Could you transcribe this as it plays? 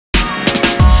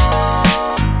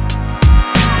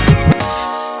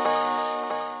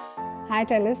Hi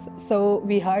Talus. So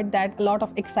we heard that a lot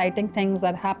of exciting things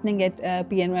are happening at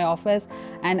PNY office,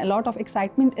 and a lot of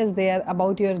excitement is there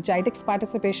about your GITEX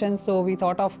participation. So we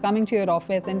thought of coming to your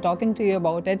office and talking to you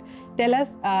about it. Tell us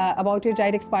about your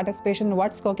GITEX participation,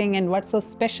 what's cooking and what's so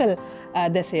special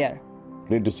this year.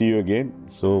 Great to see you again.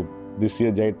 So this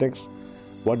year GITEX,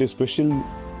 what is special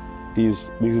is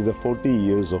this is the 40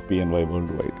 years of PNY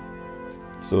worldwide.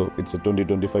 So it's a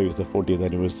 2025 is the 40th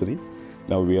anniversary.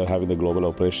 Now we are having the global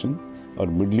operation. Our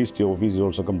Middle East office is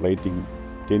also completing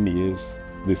 10 years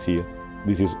this year.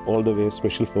 This is all the way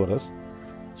special for us.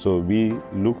 So we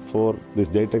look for this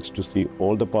GITEX to see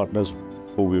all the partners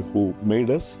who made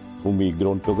us, whom we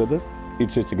grown together.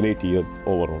 It's a great year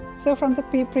overall. So from the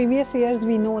previous years,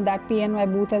 we know that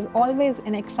PNY booth is always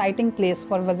an exciting place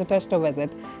for visitors to visit.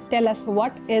 Tell us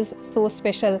what is so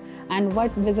special and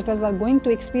what visitors are going to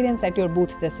experience at your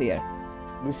booth this year.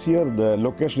 This year, the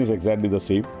location is exactly the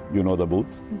same, you know the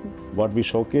booth. What we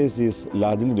showcase is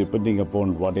largely depending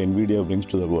upon what Nvidia brings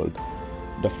to the world.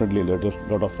 Definitely a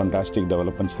lot of fantastic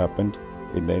developments happened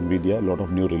in Nvidia, a lot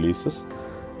of new releases.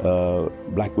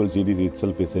 Blackwell series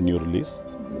itself is a new release.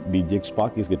 DGX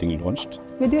Spark is getting launched.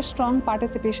 With your strong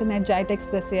participation at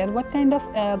GITEX this year, what kind of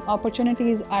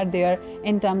opportunities are there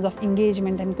in terms of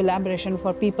engagement and collaboration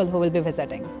for people who will be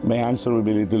visiting? My answer will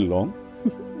be a little long.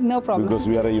 No problem. Because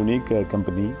we are a unique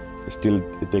company, still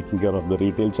taking care of the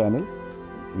retail channel.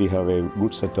 We have a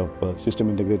good set of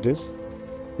system integrators.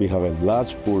 We have a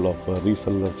large pool of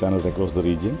reseller channels across the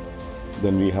region.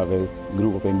 Then we have a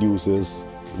group of end users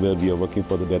where we are working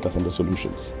for the data center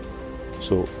solutions.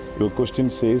 So your question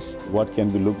says, what can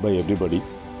be looked by everybody?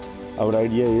 Our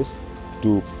idea is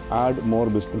to add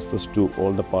more businesses to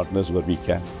all the partners where we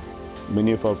can.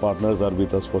 Many of our partners are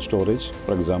with us for storage,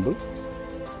 for example.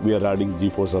 We are adding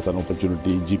GeForce as an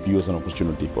opportunity, GPU as an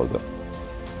opportunity for them.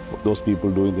 For those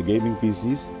people doing the gaming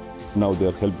PCs, now they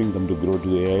are helping them to grow to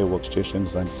the AI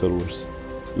workstations and servers.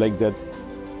 Like that,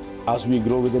 as we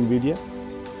grow with Nvidia,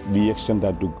 we extend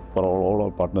that for all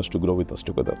our partners to grow with us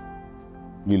together.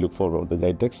 We look forward to the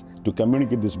GITEX to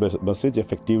communicate this message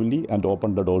effectively and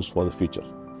open the doors for the future.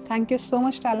 Thank you so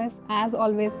much, Talus. As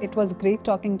always, it was great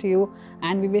talking to you,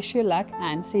 and we wish you luck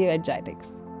and see you at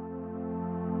GITEX.